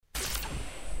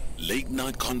Late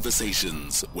Night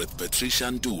Conversations with Patricia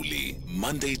Nduli,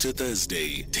 Monday to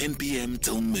Thursday, 10 p.m.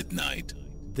 till midnight.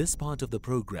 This part of the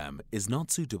program is not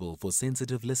suitable for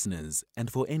sensitive listeners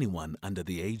and for anyone under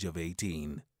the age of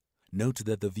 18. Note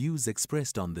that the views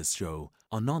expressed on this show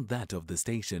are not that of the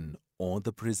station or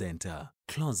the presenter.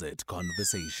 Closet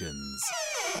Conversations.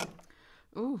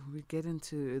 Oh, we get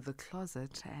into the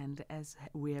closet, and as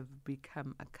we have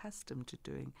become accustomed to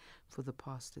doing for the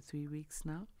past 3 weeks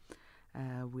now,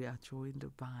 we are joined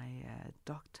by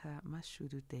Dr.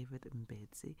 Mashudu David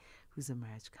Mbedzi, who's a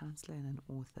marriage counsellor and an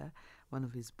author. One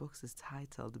of his books is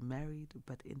titled Married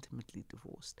but Intimately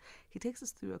Divorced. He takes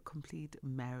us through a complete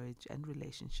marriage and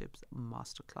relationships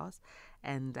masterclass,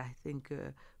 and I think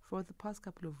for the past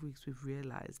couple of weeks we've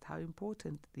realized how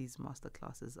important these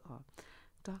masterclasses are.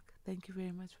 Doc, thank you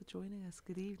very much for joining us.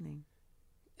 Good evening.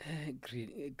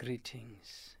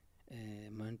 Greetings,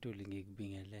 Mantuli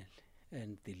Bingalel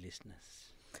and the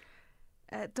listeners.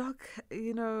 Doc,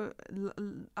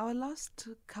 our last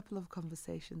couple of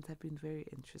conversations have been very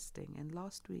interesting. And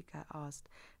last week I asked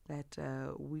that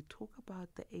we talk about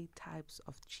the 8 types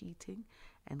of cheating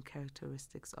and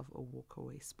characteristics of a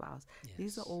walkaway spouse. Yes.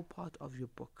 These are all part of your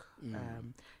book,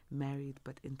 Married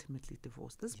but Intimately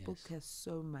Divorced. This book has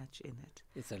so much in it.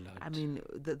 It's a lot. I mean,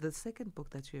 the second book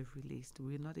that you have released,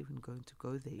 we're not even going to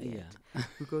go there yet.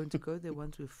 We're going to go there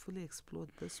once we've fully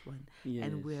explored this one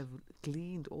and we have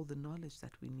gleaned all the knowledge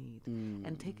that we need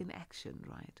and taken action,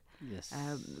 right? Yes.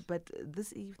 But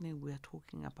this evening we are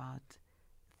talking about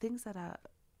things that are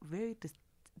very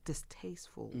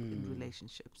distasteful in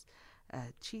relationships.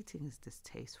 Cheating is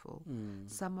distasteful.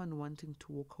 Someone wanting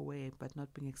to walk away but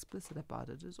not being explicit about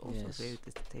it is also very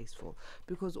distasteful,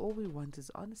 because all we want is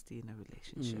honesty in a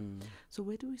relationship. So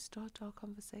where do we start our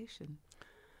conversation?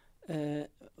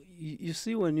 You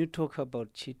see, when you talk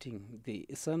about cheating, the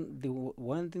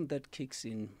one thing that kicks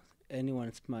in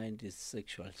anyone's mind is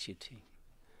sexual cheating.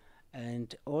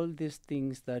 And all these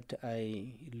things that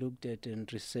I looked at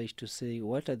and researched to say,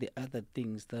 what are the other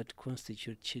things that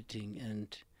constitute cheating?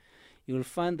 And you'll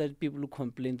find that people who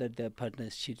complain that their partner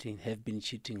is cheating have been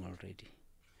cheating already.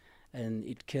 And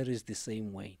it carries the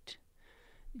same weight.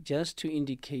 Just to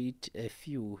indicate a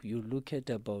few, you look at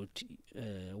about,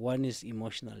 one is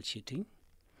emotional cheating.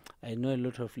 I know a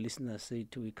lot of listeners say,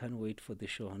 we can't wait for the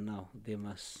show now. They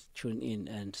must tune in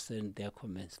and send their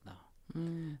comments now.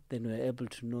 Then we're able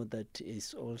to know that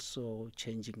it's also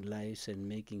changing lives and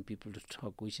making people to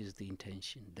talk, which is the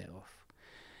intention thereof.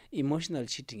 Emotional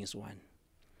cheating is one.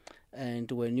 And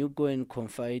when you go and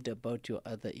confide about your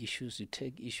other issues, you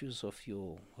take issues of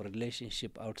your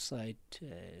relationship outside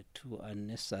to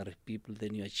unnecessary people,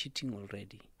 then you are cheating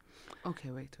already. Okay,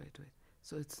 wait.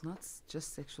 So it's not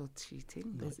just sexual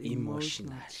cheating, No, there's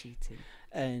emotional cheating.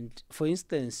 And for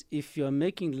instance, if you're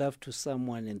making love to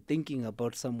someone and thinking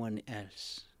about someone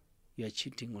else, you are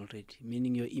cheating already,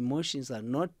 meaning your emotions are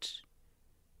not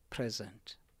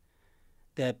present.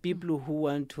 There are people who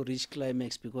want to reach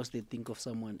climax because they think of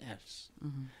someone else.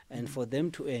 And for them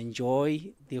to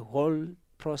enjoy the whole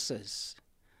process,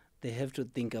 they have to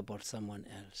think about someone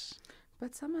else.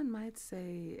 But someone might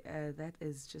say that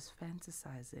is just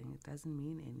fantasizing. It doesn't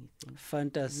mean anything.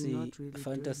 Fantasy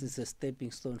really is a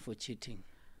stepping stone for cheating.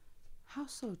 How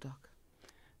so, Doc?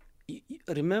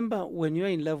 Remember, when you're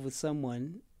in love with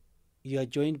someone, you are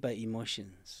joined by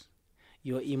emotions.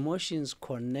 Your emotions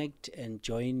connect and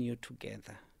join you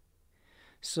together.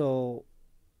 So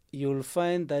you'll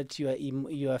find that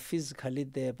you are physically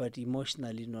there but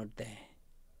emotionally not there.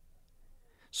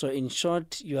 So in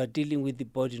short, you are dealing with the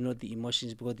body, not the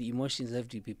emotions, because the emotions have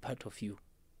to be part of you.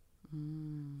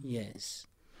 Yes.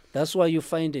 That's why you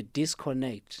find a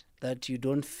disconnect, that you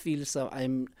don't feel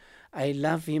I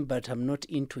love him, but I'm not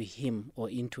into him or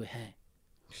into her.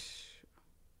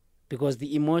 Because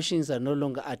the emotions are no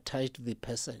longer attached to the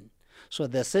person. So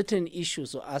there are certain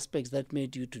issues or aspects that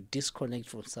made you to disconnect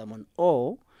from someone,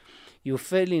 or you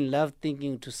fell in love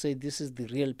thinking to say, this is the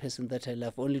real person that I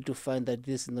love, only to find that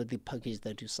this is not the package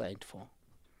that you signed for.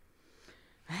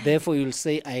 Therefore, you'll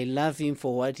say, I love him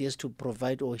for what he has to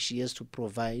provide or she has to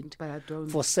provide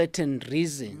for certain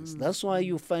reasons. That's why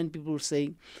you find people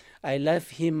saying, I love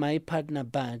him, my partner,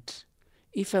 but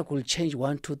if I could change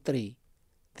 1, 2, 3,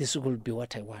 this would be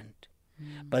what I want.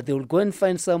 But they will go and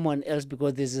find someone else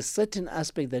because there's a certain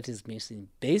aspect that is missing.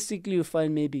 Basically, you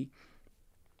find maybe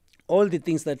all the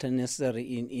things that are necessary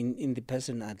in the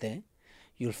person are there.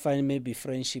 You'll find maybe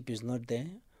friendship is not there,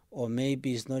 or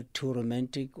maybe it's not too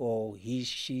romantic, or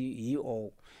he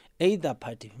or either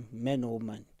party, man or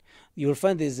woman. You'll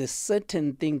find there's a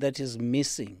certain thing that is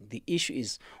missing. The issue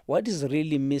is, what is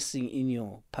really missing in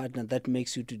your partner that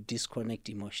makes you to disconnect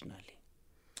emotionally?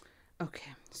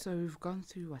 Okay, so we've gone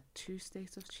through what, 2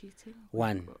 states of cheating?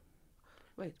 One.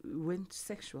 Wait, we went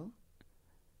sexual.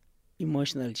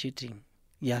 Emotional cheating.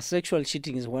 Yeah, sexual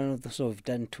cheating is one of the, so we've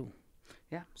done 2.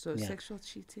 Yeah, so Yeah. sexual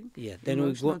cheating. Yeah, then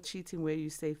emotional we go. cheating, where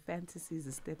you say fantasy is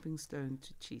a stepping stone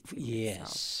to cheating itself.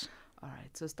 Yes. All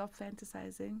right, so stop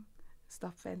fantasizing.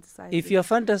 Stop fantasizing. If you're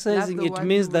fantasizing, it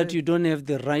means that you don't have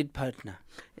the right partner.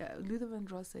 Yeah, Luther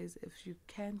Vandross says if you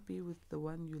can't be with the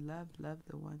one you love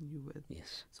the one you with.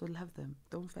 Yes. So love them.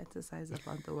 Don't fantasize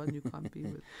about the one you can't be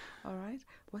with. All right.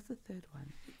 What's the third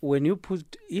one? When you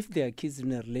put, if there are kids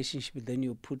in a relationship, then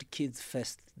you put kids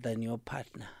first than your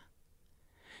partner.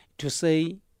 To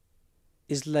say,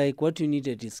 it's like what you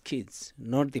needed is kids,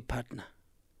 not the partner.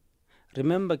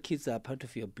 Remember, kids are part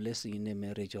of your blessing in a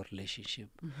marriage or relationship.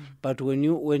 Mm-hmm. But when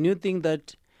you think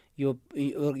that your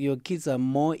kids are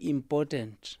more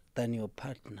important than your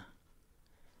partner,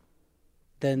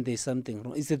 then there's something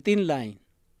wrong. It's a thin line.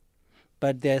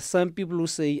 But there are some people who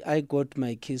say, I got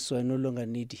my kids, so I no longer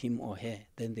need him or her.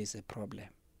 Then there's a problem.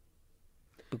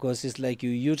 Because it's like you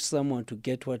used someone to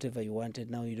get whatever you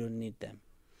wanted, now you don't need them.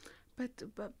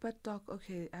 But Doc,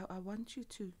 okay, I want you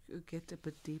to get a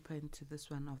bit deeper into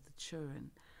this one of the children.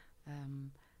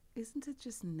 Isn't it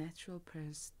just natural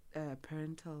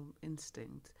parental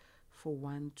instinct for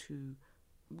one to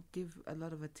give a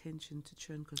lot of attention to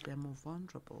children because they're more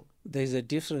vulnerable? There's a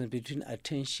difference between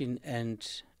attention and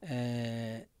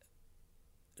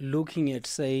looking at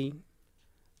saying,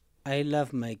 I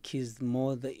love my kids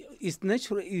more. It's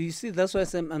natural. You see, that's why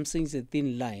I'm saying it's a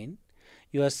thin line.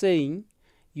 You are saying,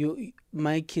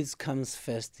 my kids comes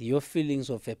first. Your feelings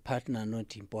of a partner are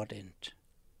not important.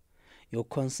 Your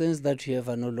concerns that you have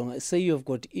are no longer. Say you have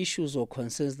got issues or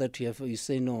concerns that you have. You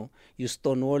say no. You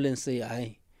stonewall and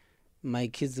say, my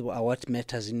kids are what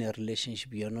matters in a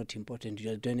relationship. You are not important.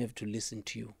 You don't have to listen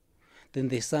to you. Then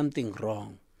there's something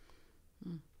wrong.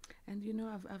 And you know,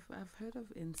 I've heard of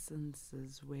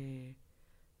instances where,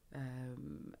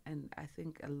 and I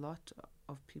think a lot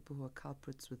of people who are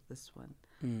culprits with this one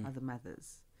are the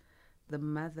mothers. The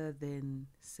mother then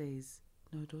says,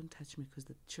 no, don't touch me because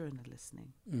the children are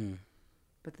listening.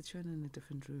 But the children are in a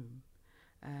different room.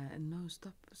 And no,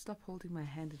 stop holding my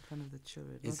hand in front of the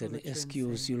children. It's an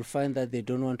excuse. You'll find that they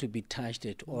don't want to be touched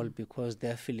at all because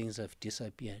their feelings have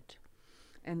disappeared.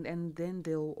 And then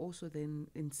they'll also then,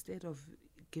 instead of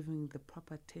giving the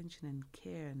proper attention and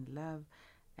care and love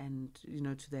and,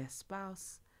 to their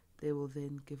spouse, they will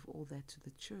then give all that to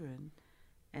the children,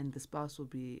 and the spouse will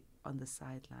be on the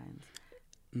sidelines.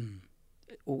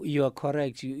 You are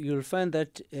correct. You'll find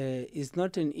that it's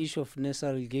not an issue of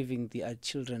necessarily giving the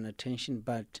children attention,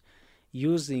 but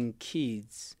using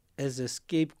kids as a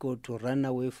scapegoat to run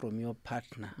away from your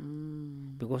partner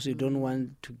because you don't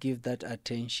want to give that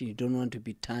attention, you don't want to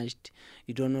be touched,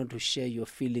 you don't want to share your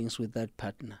feelings with that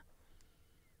partner.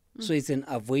 So it's an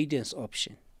avoidance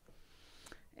option.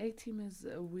 A-teamers,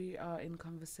 we are in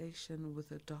conversation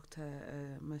with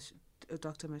Dr.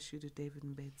 Mashudu David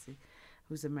Mbedzi,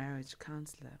 who's a marriage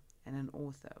counsellor and an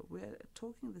author. We're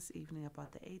talking this evening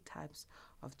about the 8 types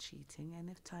of cheating, and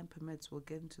if time permits, we'll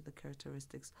get into the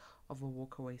characteristics of a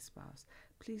walkaway spouse.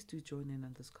 Please do join in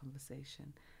on this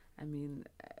conversation. I mean,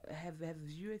 have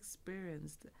you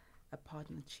experienced a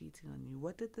partner cheating on you?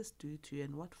 What did this do to you,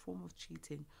 and what form of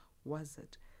cheating was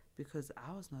it? Because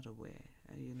I was not aware,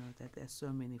 that there are so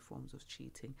many forms of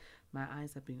cheating. My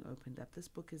eyes are being opened up. This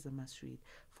book is a must-read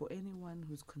for anyone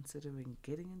who's considering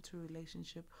getting into a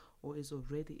relationship or is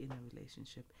already in a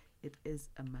relationship. It is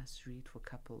a must-read for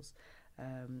couples.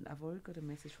 I've already got a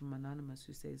message from Anonymous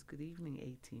who says, good evening,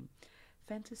 A-team.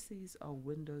 Fantasies are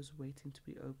windows waiting to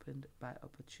be opened by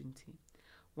opportunity.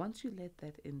 Once you let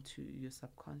that into your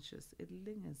subconscious, it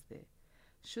lingers there.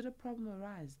 Should a problem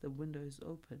arise, the window is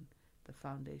open. The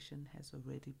foundation has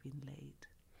already been laid.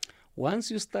 Once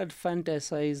you start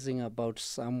fantasizing about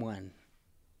someone,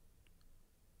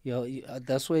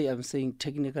 that's why I'm saying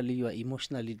technically you are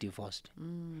emotionally divorced.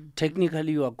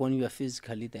 Technically you are gone, you are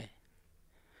physically there.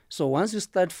 So once you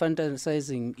start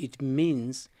fantasizing, it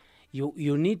means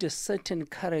you need a certain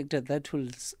character that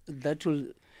will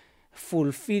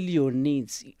fulfill your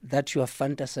needs that you are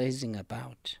fantasizing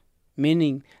about.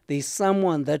 Meaning there's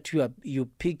someone that you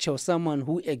picture, someone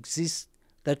who exists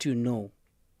that you know.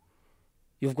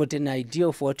 You've got an idea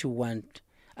of what you want,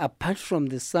 apart from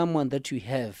the someone that you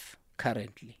have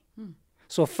currently.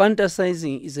 So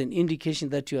fantasizing is an indication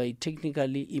that you are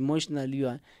technically, emotionally, you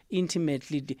are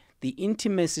intimately, the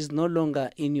intimacy is no longer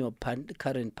in your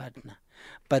current partner,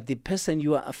 but the person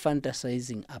you are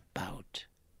fantasizing about.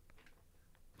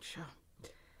 Sure.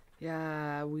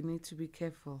 Yeah, we need to be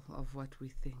careful of what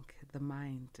we think. The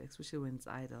mind, especially when it's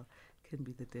idle, can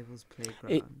be the devil's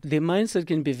playground. The mindset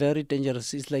can be very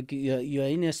dangerous. It's like you are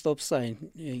in a stop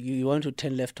sign. You want to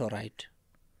turn left or right.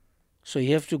 So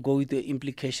you have to go with the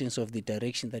implications of the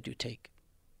direction that you take.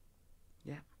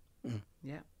 Yeah.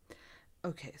 Yeah.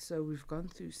 Okay, so we've gone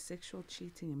through sexual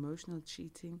cheating, emotional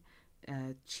cheating,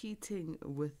 cheating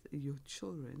with your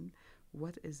children.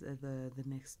 What is the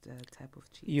next type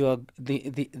of cheating? You are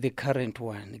the current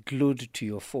one, glued to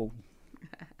your phone.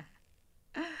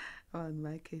 Oh, in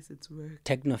my case, it's work.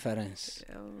 Technoference.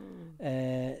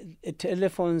 Oh.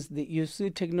 Telephones, you see,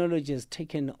 technology has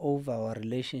taken over our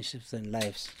relationships and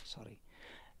lives. Sorry.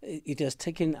 It has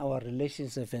taken our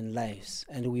relationships and lives,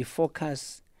 and we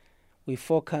focus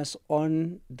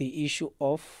on the issue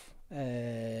of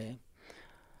when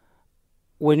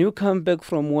you come back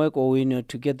from work or when you're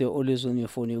together, you're always on your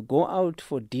phone. You go out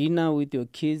for dinner with your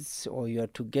kids or you're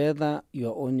together,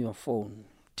 you're on your phone.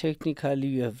 Technically,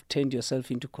 you have turned yourself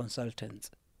into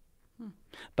consultants.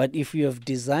 But if you have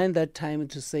designed that time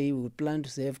to say we plan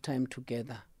to have time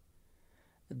together,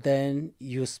 then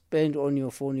you spend on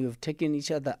your phone, you have taken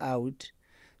each other out,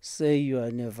 say you are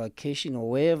on a vacation or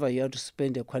wherever you have to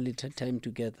spend a quality time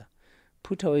together.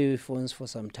 Put away your phones for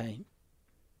some time.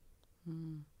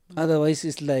 Otherwise,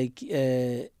 it's like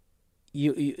you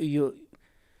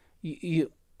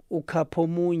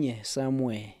ukapomunye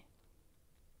somewhere,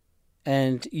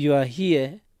 and you are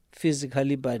here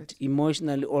physically but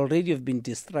emotionally already have been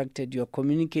distracted. You are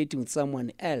communicating with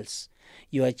someone else.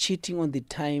 You are cheating on the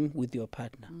time with your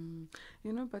partner.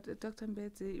 You know, but Dr.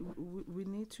 Mbedzi, we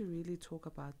need to really talk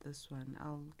about this one.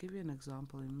 I'll give you an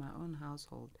example in my own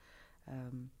household.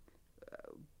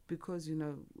 Because, you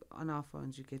know, on our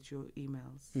phones you get your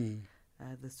emails.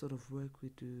 The sort of work we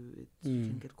do, you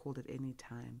can get called at any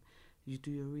time. You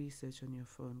do your research on your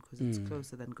phone because it's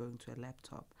closer than going to a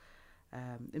laptop.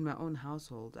 In my own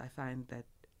household, I find that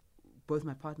both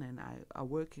my partner and I are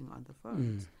working on the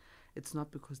phones. It's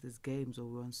not because there's games or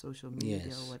we're on social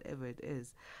media or whatever it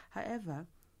is. However,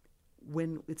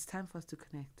 when it's time for us to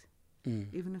connect,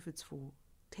 even if it's for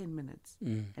 10 minutes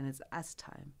and it's us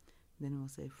time, then we'll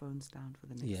say phones down for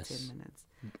the next 10 minutes.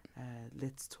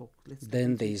 Let's talk.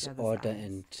 Then there is order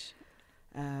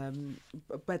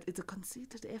but it's a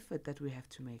concerted effort that we have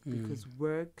to make because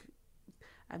work,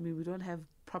 I mean, we don't have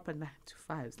proper 9 to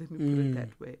 5s, let me put it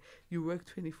that way. You work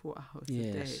 24 hours a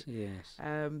day.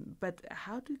 But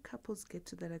how do couples get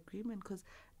to that agreement? Because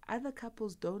other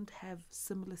couples don't have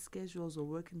similar schedules or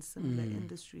work in similar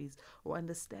industries or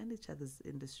understand each other's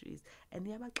industries. And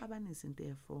yabaxabanisa in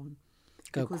their phone.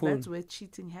 Because that's where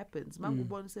cheating happens. I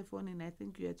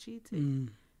think you are cheating.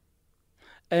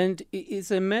 And it's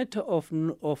a matter of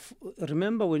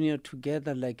remember when you're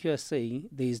together, like you're saying,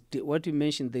 there's what you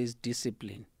mentioned, there's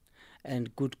discipline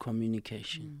and good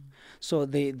communication. So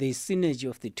there's synergy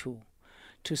of the two.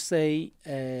 To say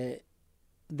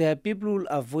there are people who will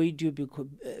avoid you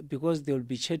because they'll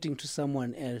be chatting to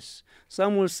someone else.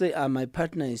 Some will say, my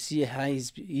partner is here,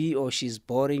 he or she's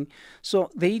boring. So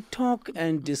they talk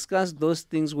and discuss those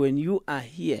things when you are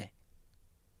here.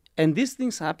 And these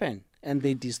things happen and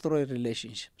they destroy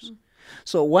relationships.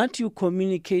 So what you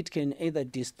communicate can either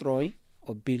destroy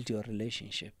or build your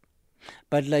relationship.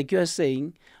 But like you are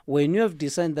saying, when you have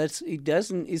designed that,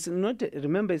 it's not,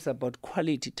 remember, it's about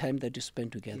quality time that you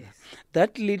spend together.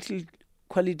 That little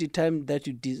quality time that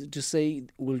you to say,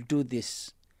 we'll do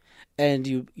this. And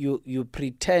you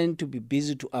pretend to be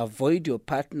busy to avoid your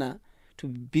partner, to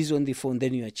be busy on the phone,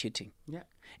 then you are cheating.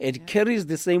 It carries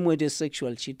the same weight as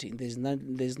sexual cheating. There's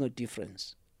no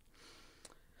difference.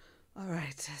 All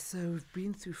right, so we've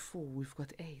been through 4. We've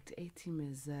got 8. 8 team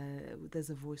is, there's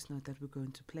a voice note that we're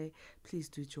going to play. Please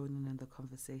do join in on the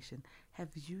conversation. Have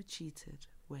you cheated?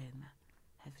 When?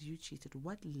 Have you cheated?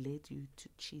 What led you to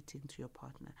cheating to your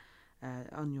partner,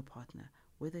 on your partner?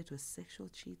 Whether it was sexual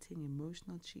cheating,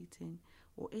 emotional cheating,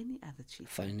 or any other cheating.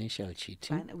 Financial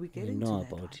cheating. We're getting to that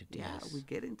about one. it. Yeah, we're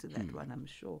getting to that one, I'm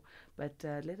sure. But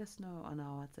let us know on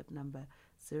our WhatsApp number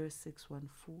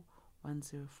 0614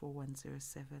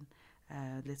 104107.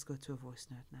 Let's go to a voice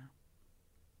note now.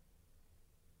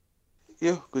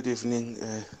 Yeah, good evening,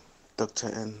 Dr.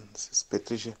 and Ms.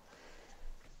 Patricia.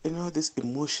 You know, this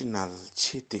emotional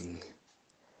cheating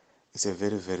is a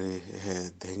very, very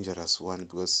dangerous one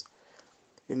because,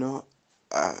 you know,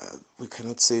 we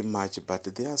cannot say much, but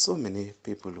there are so many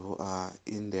people who are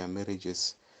in their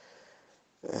marriages,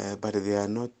 but they are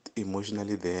not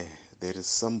emotionally there. There is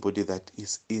somebody that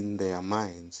is in their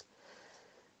minds.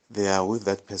 They are with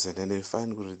that person, and they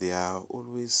find there are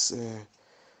always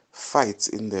fights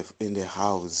in the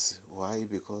house. Why?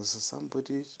 Because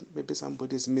maybe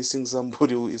somebody is missing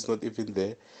somebody who is not even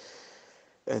there.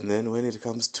 And then when it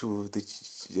comes to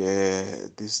this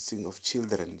thing of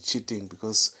children cheating,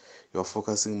 because you're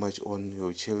focusing much on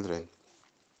your children,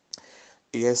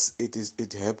 yes,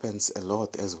 it happens a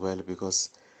lot as well,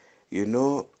 because you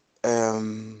know,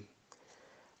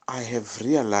 I have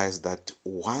realized that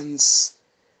once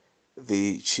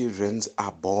the children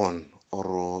are born,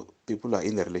 or people are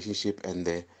in a relationship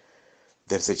and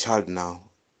there's a child now,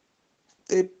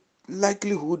 the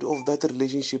likelihood of that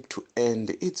relationship to end,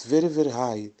 it's very, very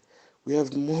high. We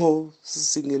have more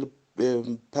single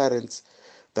parents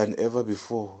than ever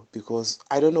before, because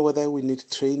I don't know whether we need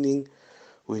training,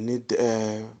 we need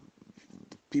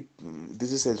people.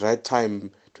 This is the right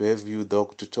time to have you,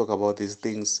 Doc, to talk about these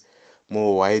things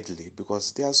more widely,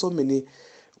 because there are so many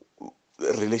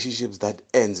relationships that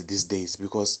end these days,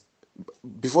 because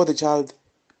before the child,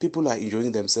 people are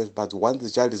enjoying themselves, but once the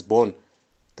child is born,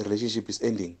 the relationship is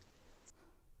ending.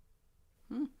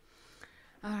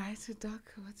 All right, so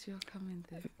Doc, what's your comment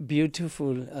there?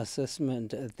 Beautiful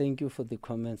assessment. Thank you for the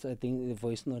comments. I think the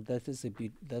voice note, that's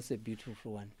a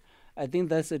beautiful one. I think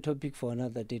that's a topic for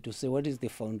another day, to say what is the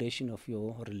foundation of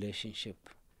your relationship.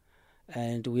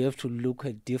 And we have to look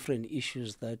at different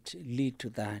issues that lead to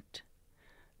that.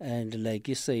 And like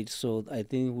you said, so I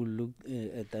think we'll look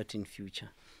at that in future.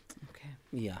 Okay.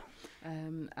 Yeah.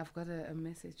 I've got a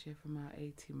message here from our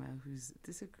A-teamer who's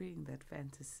disagreeing that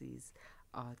fantasies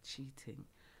are cheating.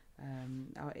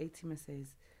 Our A-teamer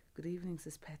says, "Good evening,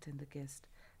 Sis Pat and the guest.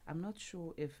 I'm not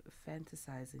sure if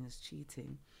fantasizing is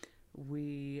cheating.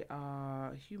 We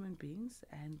are human beings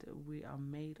and we are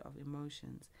made of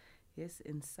emotions. Yes,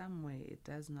 in some way it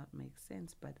does not make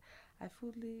sense, but I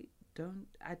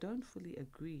don't fully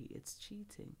agree it's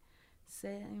cheating.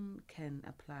 Same can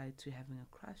apply to having a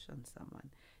crush on someone.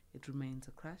 It remains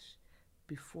a crush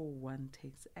before one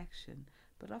takes action.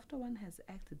 But after one has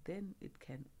acted, then it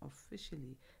can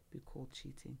officially be called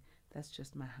cheating. That's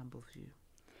just my humble view."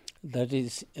 That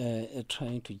is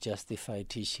trying to justify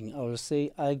teaching. I will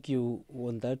say, argue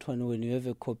on that one when you have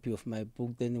a copy of my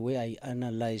book, then the way I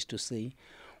analyze to say,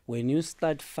 when you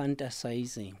start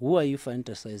fantasizing, who are you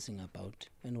fantasizing about?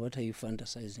 And what are you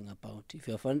fantasizing about? If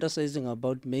you're fantasizing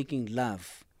about making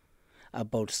love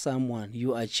about someone,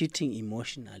 you are cheating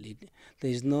emotionally. There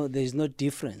is no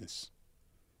difference.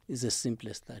 It's as simple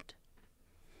as that.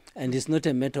 And it's not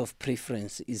a matter of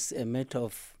preference. It's a matter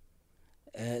of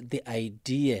the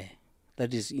idea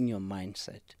that is in your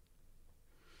mindset.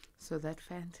 So that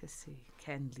fantasy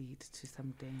can lead to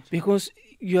some danger. Because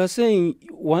you are saying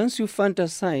once you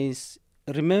fantasize,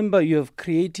 remember you are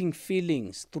creating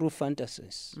feelings through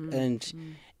fantasies, and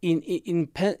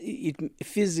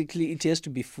physically it has to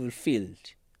be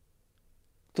fulfilled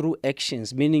through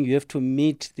actions, meaning you have to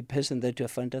meet the person that you are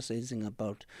fantasizing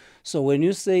about. So when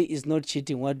you say it's not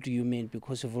cheating, what do you mean?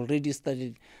 Because you've already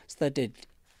started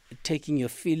taking your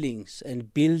feelings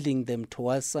and building them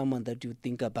towards someone that you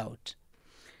think about.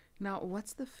 Now,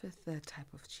 what's the fifth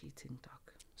type of cheating,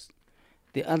 Doc?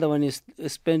 The other one is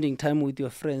spending time with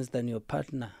your friends than your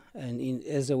partner, and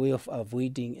as a way of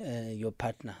avoiding your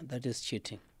partner. That is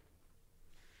cheating.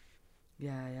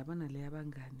 Yeah, it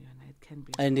can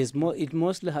be. And it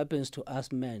mostly happens to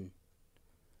us men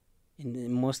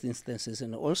in most instances,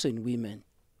 and also in women.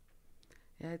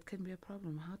 Yeah, it can be a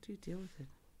problem. How do you deal with it?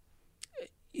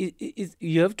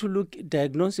 You have to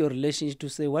diagnose your relationship to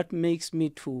say, what makes me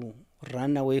to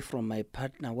run away from my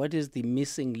partner? What is the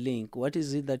missing link? What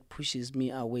is it that pushes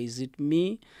me away? Is it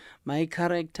me, my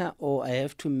character, or I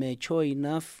have to mature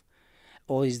enough?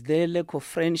 Or is there lack of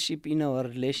friendship in our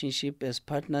relationship as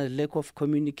partners, lack of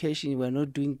communication, we're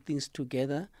not doing things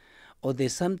together? Or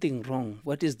there's something wrong?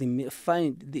 What is the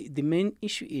main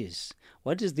issue is,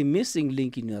 what is the missing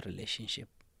link in your relationship?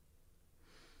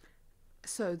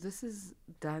 So this is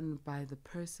done by the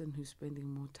person who's spending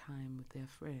more time with their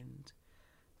friend.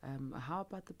 How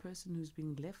about the person who's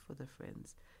being left for their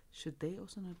friends? Should they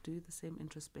also not do the same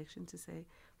introspection to say,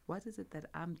 what is it that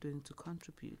I'm doing to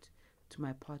contribute to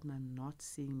my partner not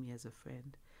seeing me as a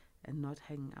friend and not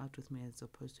hanging out with me as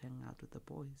opposed to hanging out with the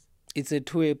boys? It's a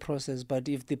two-way process, but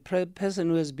if the person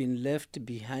who has been left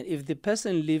behind, if the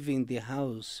person leaving the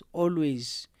house,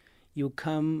 always you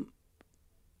come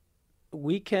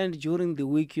weekend, during the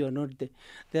week you are not there.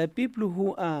 There are people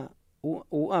who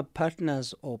are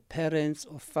partners or parents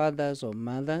or fathers or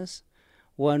mothers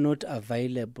who are not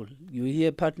available. You hear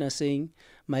a partner saying,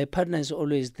 my partner is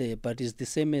always there, but it's the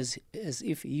same as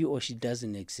if he or she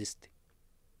doesn't exist.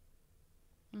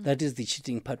 That is the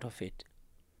cheating part of it.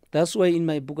 That's why in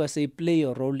my book I say, play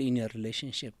your role in your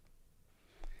relationship.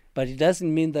 But it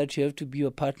doesn't mean that you have to be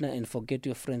your partner and forget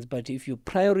your friends. But if you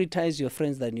prioritize your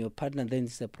friends than your partner, then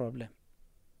it's a problem.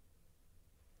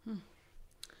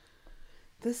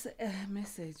 This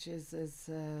message is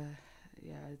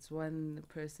it's one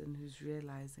person who's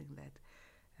realizing that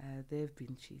they've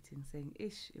been cheating, saying,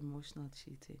 "Ish, emotional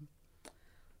cheating.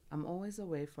 I'm always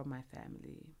away from my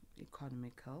family,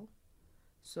 economical.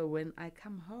 So when I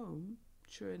come home,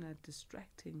 children are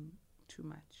distracting too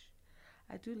much.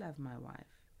 I do love my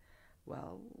wife.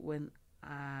 Well, when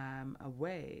I'm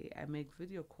away, I make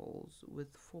video calls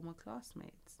with former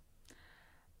classmates.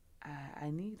 I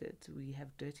need it. We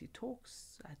have dirty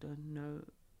talks. I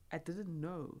didn't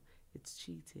know it's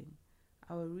cheating.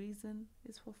 Our reason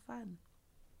is for fun."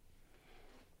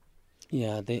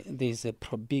 Yeah, there's a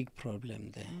big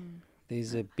problem there.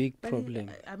 There's a big problem.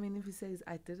 If he says,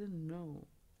 "I didn't know."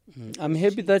 I'm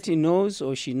happy that he knows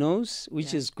or she knows,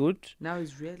 which is good. Now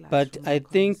he's realized. But I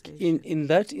think in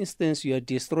that instance, you are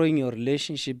destroying your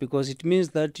relationship, because it means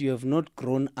that you have not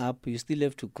grown up. You still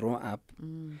have to grow up,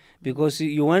 because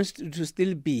you want to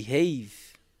still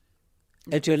behave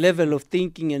at your level of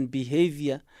thinking and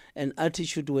behavior and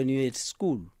attitude when you're at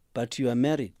school, but you are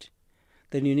married.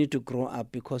 Then you need to grow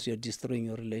up, because you're destroying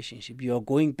your relationship. You are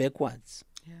going backwards.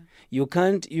 Yeah. You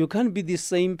can't be the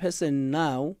same person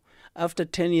now. After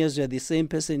 10 years, you're the same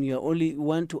person. You only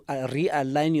want to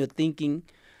realign your thinking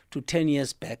to 10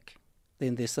 years back.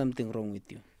 Then there's something wrong with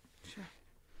you. Sure.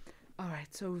 All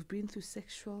right. So we've been through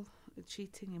sexual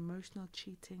cheating, emotional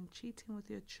cheating, cheating with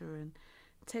your children,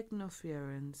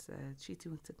 technoference,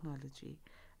 cheating with technology,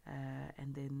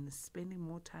 and then spending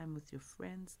more time with your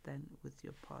friends than with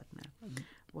your partner.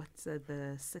 What's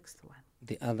the sixth one?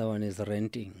 The other one is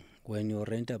renting. When you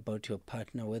rent about your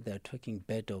partner, whether they're talking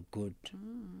bad or good,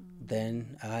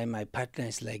 then my partner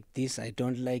is like this, I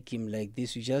don't like him like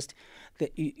this.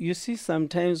 You see,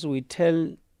 sometimes we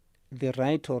tell the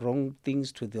right or wrong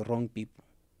things to the wrong people.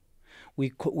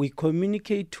 We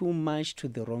communicate too much to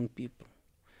the wrong people.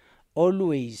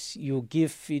 Always you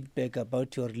give feedback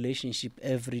about your relationship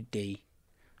every day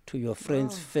to your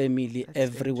friends, family,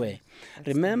 everywhere.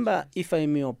 Remember, if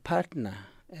I'm your partner,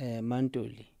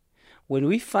 Mantoli, when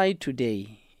we fight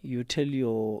today, you tell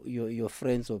your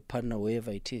friends or partner,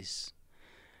 wherever it is,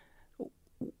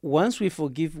 once we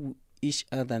forgive each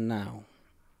other now,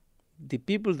 the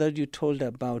people that you told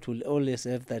about will always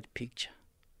have that picture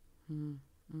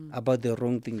about the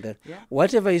wrong thing. That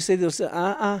whatever you say, they'll say,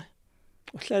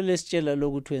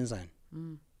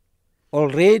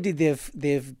 already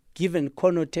they've given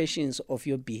connotations of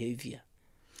your behavior.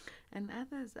 And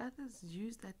others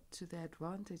use that to their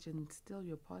advantage and steal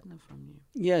your partner from you.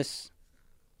 Yes,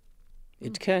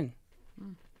 it can.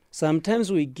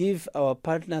 Sometimes we give our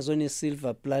partners on a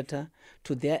silver platter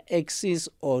to their exes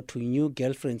or to new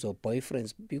girlfriends or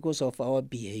boyfriends because of our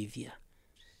behavior.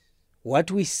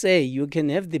 What we say, you can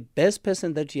have the best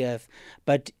person that you have,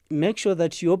 but make sure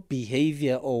that your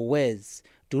behavior or words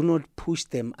do not push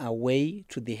them away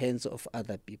to the hands of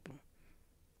other people,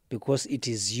 because it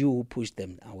is you who push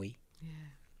them away.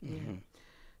 Yeah.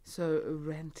 So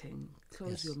ranting,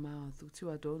 close your mouth.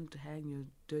 Too, don't hang your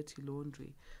dirty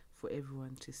laundry for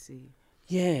everyone to see.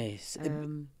 Yes,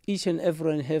 each and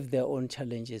everyone have their own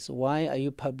challenges. Why are you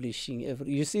publishing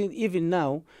You see, even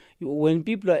now, when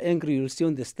people are angry, you'll see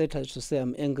on the status to say,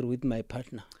 "I'm angry with my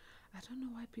partner." I don't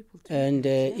know why people do and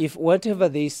that. If whatever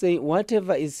they say,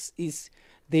 whatever is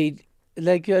they,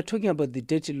 like you are talking about the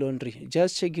dirty laundry,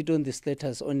 just check it on the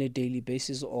status on a daily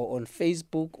basis, or on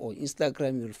Facebook or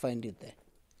Instagram, you'll find it there.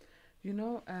 You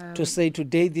know, to say,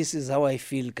 "Today, this is how I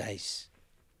feel, guys."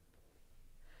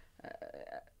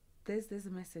 There's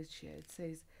a message here. It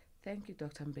says, "Thank you,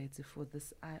 Dr. Mbedzi, for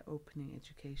this eye-opening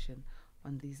education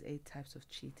on these 8 types of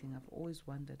cheating. I've always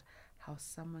wondered how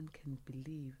someone can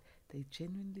believe they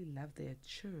genuinely love their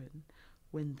children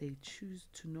when they choose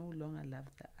to no longer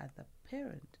love the other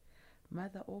parent,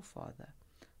 mother or father,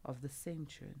 of the same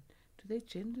children. Do they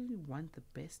genuinely want the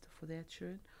best for their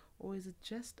children, or is it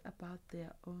just about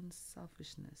their own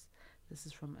selfishness?" This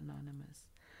is from Anonymous.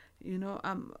 You know,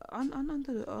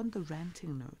 on the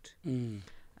ranting note,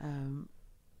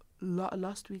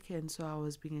 last weekend, so I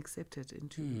was being accepted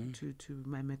into to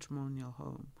my matrimonial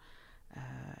home,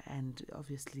 and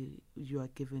obviously you are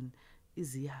given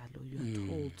iziyalo, you are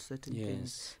told certain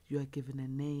things, you are given a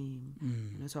name.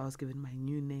 You know, so I was given my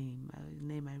new name, a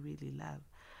name I really love.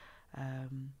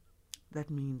 That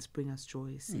means "bring us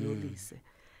joy, Siolise."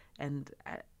 And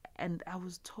I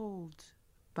was told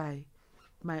by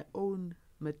my own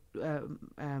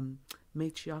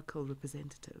matriarchal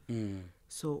representative.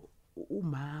 So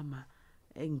umama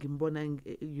engimbona,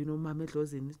 you know, Mama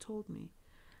Edlozini told me,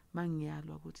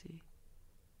 "Mangyalwa ukuthi,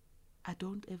 I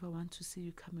don't ever want to see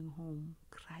you coming home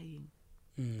crying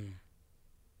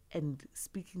and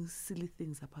speaking silly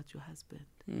things about your husband."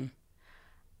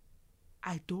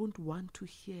 I don't want to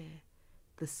hear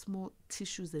the small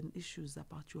tissues and issues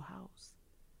about your house.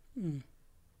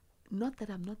 Not that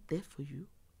I'm not there for you.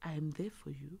 I am there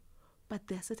for you. But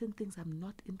there are certain things I'm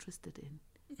not interested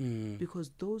in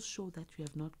because those show that you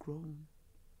have not grown.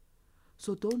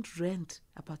 So don't rant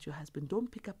about your husband. Don't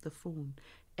pick up the phone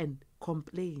and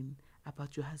complain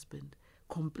about your husband.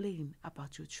 Complain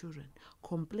about your children.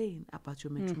 Complain about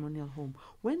your matrimonial home.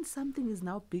 When something is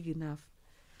now big enough,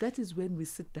 that is when we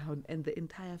sit down and the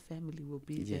entire family will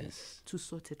be there to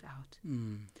sort it out.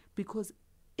 Because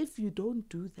if you don't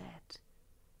do that,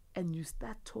 and you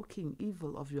start talking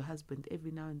evil of your husband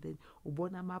every now and then,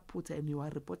 ubona maphutha and you are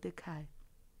reported kai,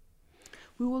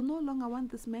 we will no longer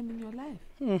want this man in your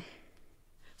life.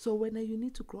 So when you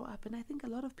need to grow up, and I think a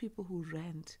lot of people who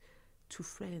rant to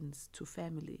friends, to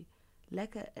family,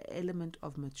 lack an element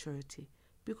of maturity,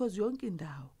 because yonke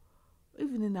ndawo,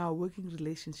 even in our working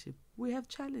relationship, we have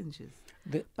challenges.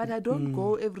 But I don't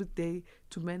go every day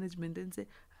to management and say,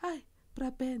 hi,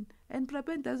 Praben. And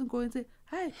Praben doesn't go and say,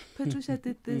 hi, Patricia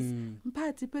did this.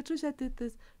 Mpati, Patricia did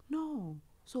this. No.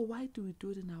 So why do we do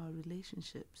it in our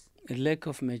relationships? A lack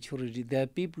of maturity. There are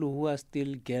people who are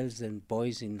still girls and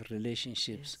boys in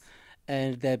relationships.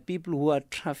 And there are people who are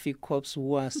traffic cops,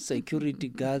 who are security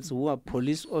guards, who are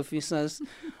police officers,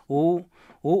 who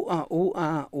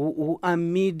are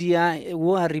media,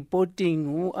 who are reporting,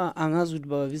 who are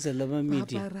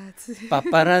media,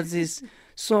 paparazzis.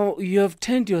 So you have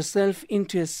turned yourself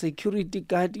into a security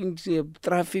guard, into a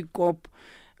traffic cop.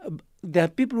 There are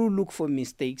people who look for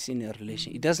mistakes in a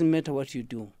relation. It doesn't matter what you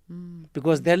do,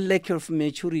 because their lack of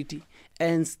maturity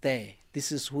ends there.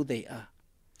 This is who they are.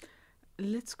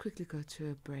 Let's quickly go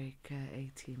to a break,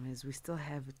 A-Team, as we still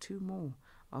have 2 more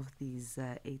of these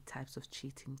 8 types of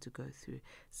cheating to go through.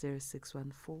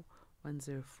 0614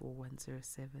 104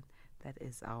 107. That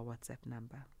is our WhatsApp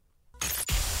number.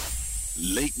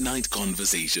 Late Night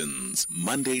Conversations,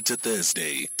 Monday to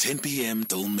Thursday, 10 p.m.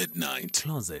 till midnight.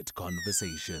 Closet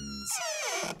Conversations.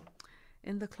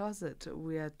 In the closet,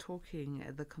 we are talking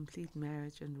the Complete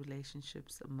Marriage and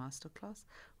Relationships Masterclass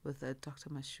with Dr.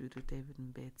 Mashudu David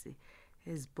Mbedzi.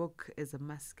 His book is a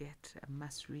must-get, a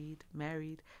must-read,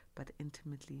 Married but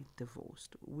Intimately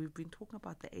Divorced. We've been talking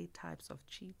about the 8 types of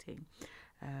cheating.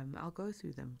 I'll go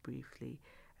through them briefly.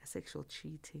 Sexual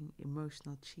cheating,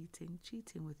 emotional cheating,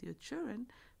 cheating with your children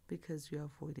because you're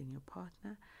avoiding your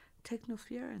partner,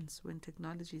 technoference, when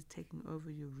technology is taking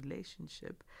over your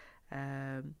relationship,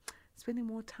 spending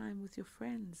more time with your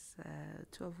friends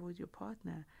to avoid your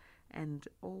partner, and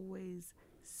always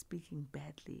speaking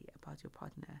badly about your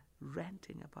partner,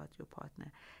 ranting about your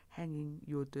partner, hanging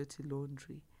your dirty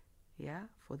laundry,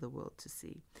 for the world to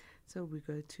see. So we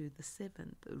go to the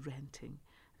 7th, ranting.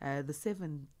 The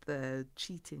 7th,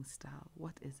 cheating style.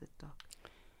 What is it, Doc?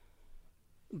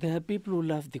 There are people who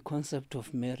love the concept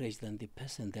of marriage than the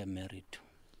person they're married to.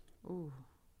 Oh.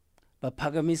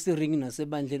 Baphakamisa iring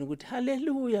nasebandleni ukuthi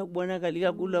hallelujah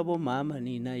kubonakala kulabo mama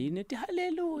nina yini ethi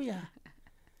hallelujah.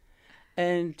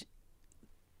 And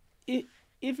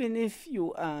even if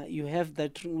you have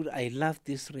that ring, I love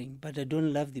this ring, but I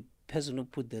don't love the person who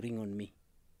put the ring on me.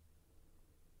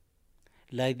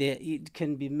 Like it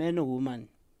can be man or woman.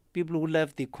 People who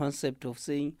love the concept of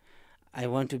saying, I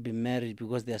want to be married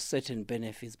because there are certain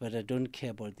benefits, but I don't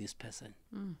care about this person.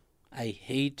 I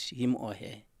hate him or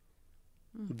her.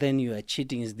 Then you are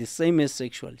cheating. It's the same as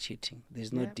sexual cheating.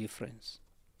 There's no difference.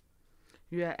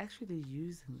 You are actually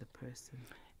using the person.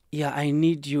 Yeah, I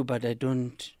need you, but I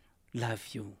don't love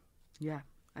you. Yeah,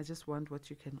 I just want what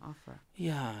you can offer.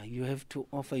 Yeah, you have to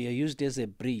offer. You're used as a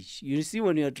bridge. You see,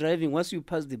 when you're driving, once you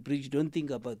pass the bridge, don't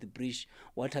think about the bridge.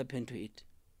 What happened to it?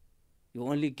 You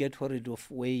only get worried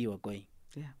of where you are going.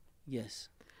 Yeah. Yes.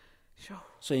 Sure.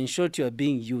 So in short, you are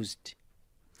being used.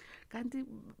 Kanti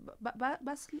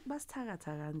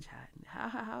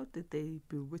how did they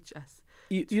bewitch us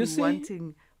You see,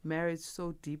 wanting marriage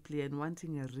so deeply and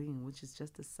wanting a ring, which is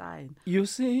just a sign? You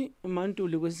see,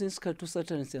 Mantuli, kwesinye isikhathi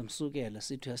uSathane siyamsukela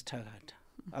sithi uyasithakatha.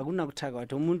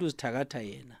 Akunakuthakatha, umuntu uzithakatha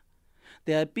yena.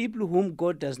 There are people whom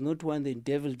God does not want, the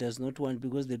devil does not want,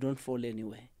 because they don't fall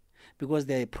anywhere. Because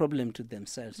they are a problem to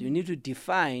themselves. You need to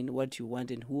define what you want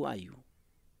and who are you.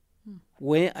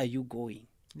 Where are you going?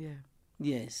 Yeah.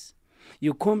 Yes.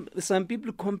 Some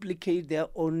people complicate their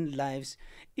own lives.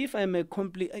 If I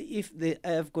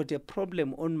have got a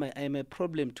problem I am a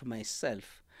problem to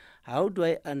myself. How do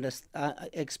I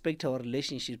expect our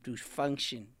relationship to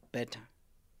function better?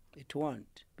 It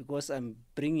won't, because I'm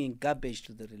bringing garbage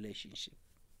to the relationship.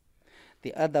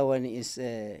 The other one is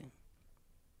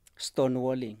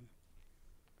stonewalling.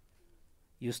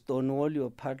 You stonewall your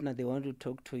partner, they want to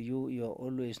talk to you, you are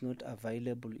always not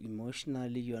available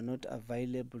emotionally, you are not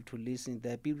available to listen.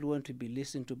 There are people who want to be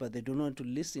listened to, but they don't want to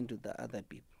listen to the other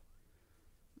people.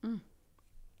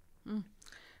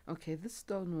 Okay, this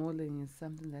stonewalling is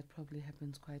something that probably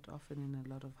happens quite often in a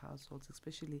lot of households,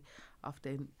 especially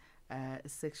after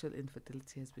sexual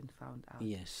infidelity has been found out.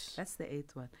 Yes. That's the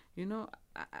 8th one. You know,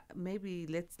 maybe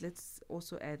let's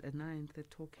also add a 9th, they're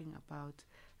talking about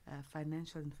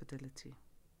financial infidelity.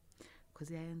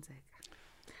 Because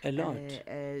a lot.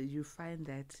 You find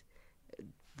that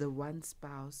the one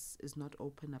spouse is not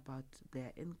open about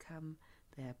their income,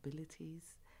 their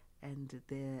abilities, and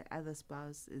the other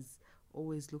spouse is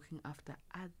always looking after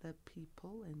other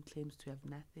people and claims to have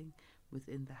nothing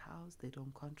within the house. They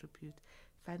don't contribute.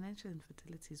 Financial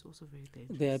infidelity is also very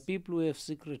dangerous. There are people who have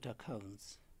secret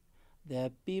accounts. There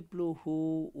are people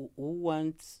who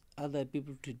want other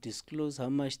people to disclose how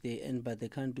much they earn, but they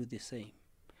can't do the same.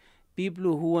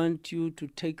 People who want you to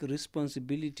take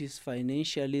responsibilities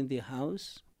financially in the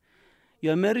house.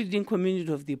 You are married in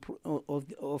community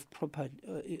of property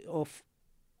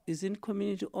is in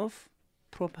community of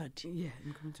property. Yeah,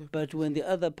 in community of But property. when the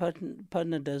other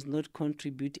partner does not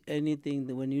contribute anything,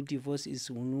 when you divorce, is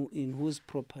in whose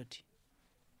property?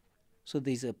 So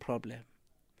there's a problem.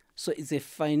 So it's a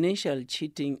financial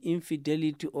cheating,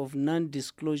 infidelity of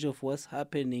non-disclosure of what's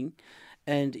happening,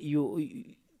 and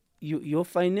your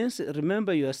finances.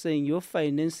 Remember, you are saying your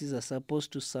finances are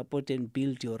supposed to support and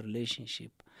build your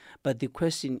relationship, but the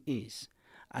question is,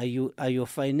 are your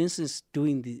finances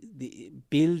doing the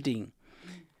building?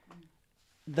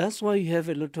 That's why you have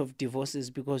a lot of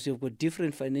divorces, because you've got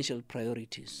different financial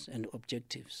priorities and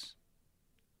objectives.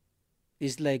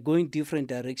 It's like going different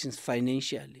directions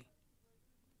financially.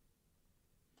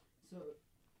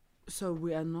 So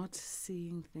we are not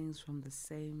seeing things from the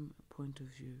same point of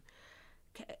view.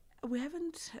 We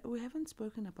haven't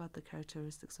spoken about the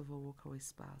characteristics of a walkaway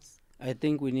spouse. I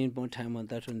think we need more time on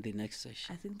that on the next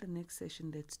session. I think the next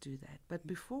session, let's do that. But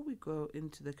before we go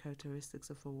into the characteristics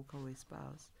of a walkaway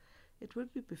spouse, it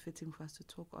would be befitting for us to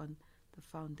talk on the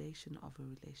foundation of a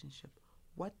relationship.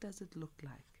 What does it look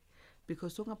like?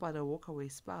 Because talking about a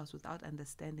walkaway spouse without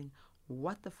understanding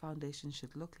what the foundation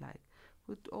should look like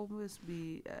would almost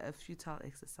be a futile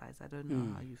exercise. I don't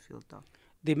know how you feel, Doc.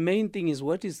 The main thing is,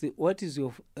 what is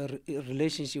your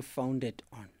relationship founded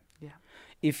on? Yeah.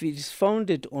 If it is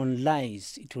founded on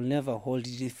lies, it will never hold.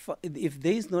 If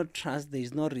there is no trust, there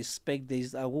is no respect, there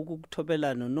is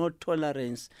no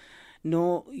tolerance,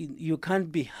 no, you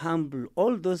can't be humble,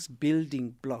 all those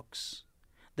building blocks,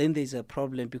 then there's a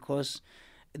problem, because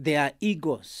there are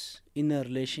egos in a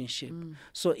relationship.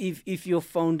 So if your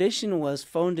foundation was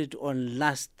founded on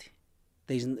lust,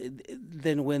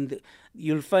 then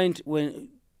you'll find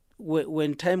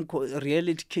when time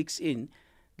reality kicks in,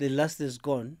 the lust is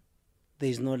gone. There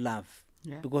is no love,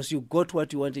 because you got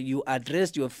what you wanted. You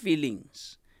addressed your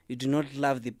feelings. You do not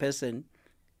love the person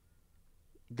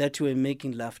that you were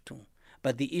making love to.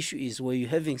 But the issue is, were you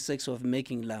having sex of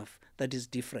making love? That is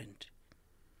different.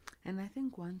 And I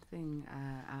think one thing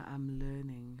I'm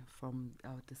learning from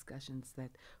our discussions,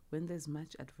 that when there's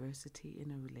much adversity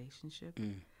in a relationship,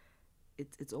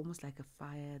 it's almost like a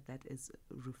fire that is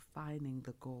refining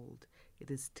the gold. It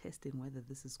is testing whether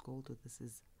this is gold or this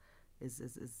is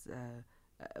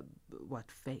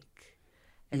fake.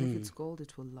 And if it's gold,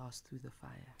 it will last through the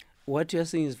fire. What you're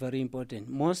saying is very important.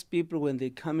 Most people, when they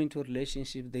come into a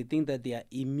relationship, they think that they are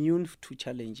immune to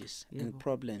challenges and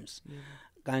problems.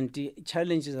 And the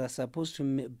challenges are supposed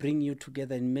to bring you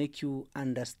together and make you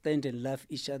understand and love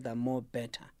each other more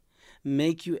better,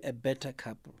 make you a better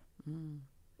couple,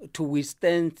 to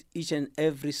withstand each and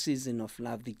every season of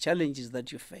love, the challenges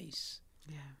that you face.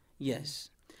 Yes.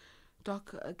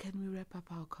 Doc, can we wrap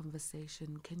up our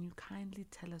conversation? Can you kindly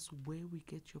tell us where we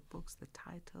get your books, the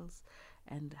titles,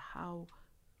 and how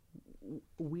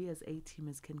we as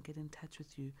A-teamers can get in touch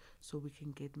with you so we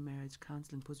can get marriage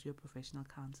counseling, because you're a professional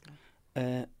counselor?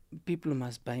 People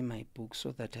must buy my book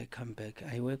so that I come back.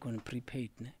 I work on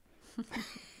prepaid.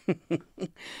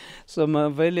 So I'm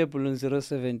available on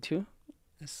 072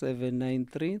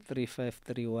 793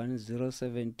 3531,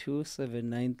 072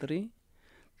 793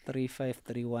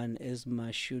 3531 as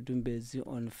Mashudu Mbedzi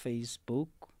on Facebook.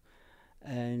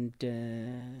 And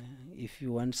if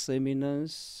you want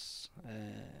seminars,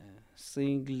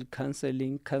 single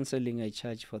counseling I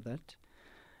charge for that.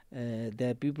 There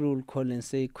are people who will call and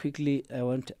say, quickly, I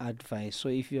want advice. So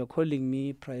if you are calling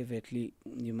me privately,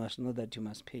 you must know that you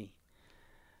must pay.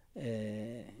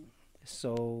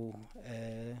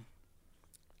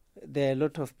 There are a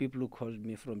lot of people who called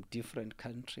me from different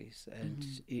countries, and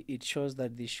it shows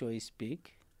that this show is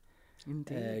big.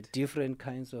 Indeed. different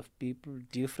kinds of people,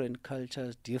 different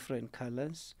cultures, different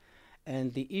colors.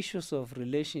 And the issues of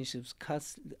relationships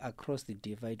cuts across the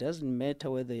divide. It doesn't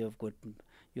matter whether you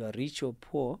are rich or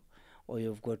poor, or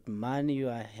you've got money, you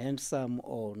are handsome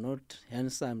or not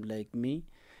handsome like me.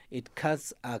 It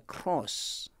cuts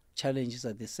across. Challenges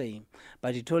are the same,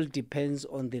 but it all depends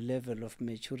on the level of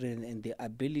maturity and the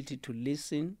ability to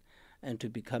listen and to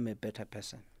become a better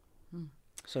person.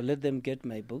 So let them get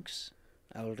my books.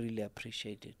 I will really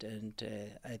appreciate it, and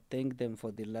I thank them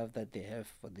for the love that they have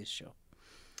for this show.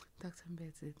 Dr.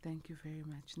 Mbedzi, thank you very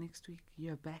much. Next week,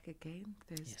 you're back again,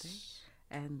 Thursday. Yes.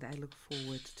 And I look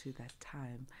forward to that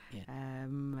time. Yeah.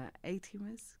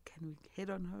 A-teamers, can we head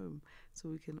on home so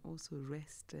we can also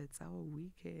rest? It's our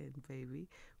weekend, baby.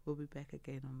 We'll be back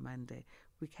again on Monday.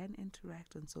 We can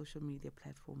interact on social media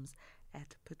platforms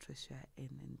at Patricia N.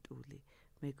 Nduli.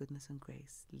 May goodness and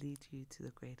grace lead you to the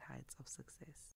great heights of success.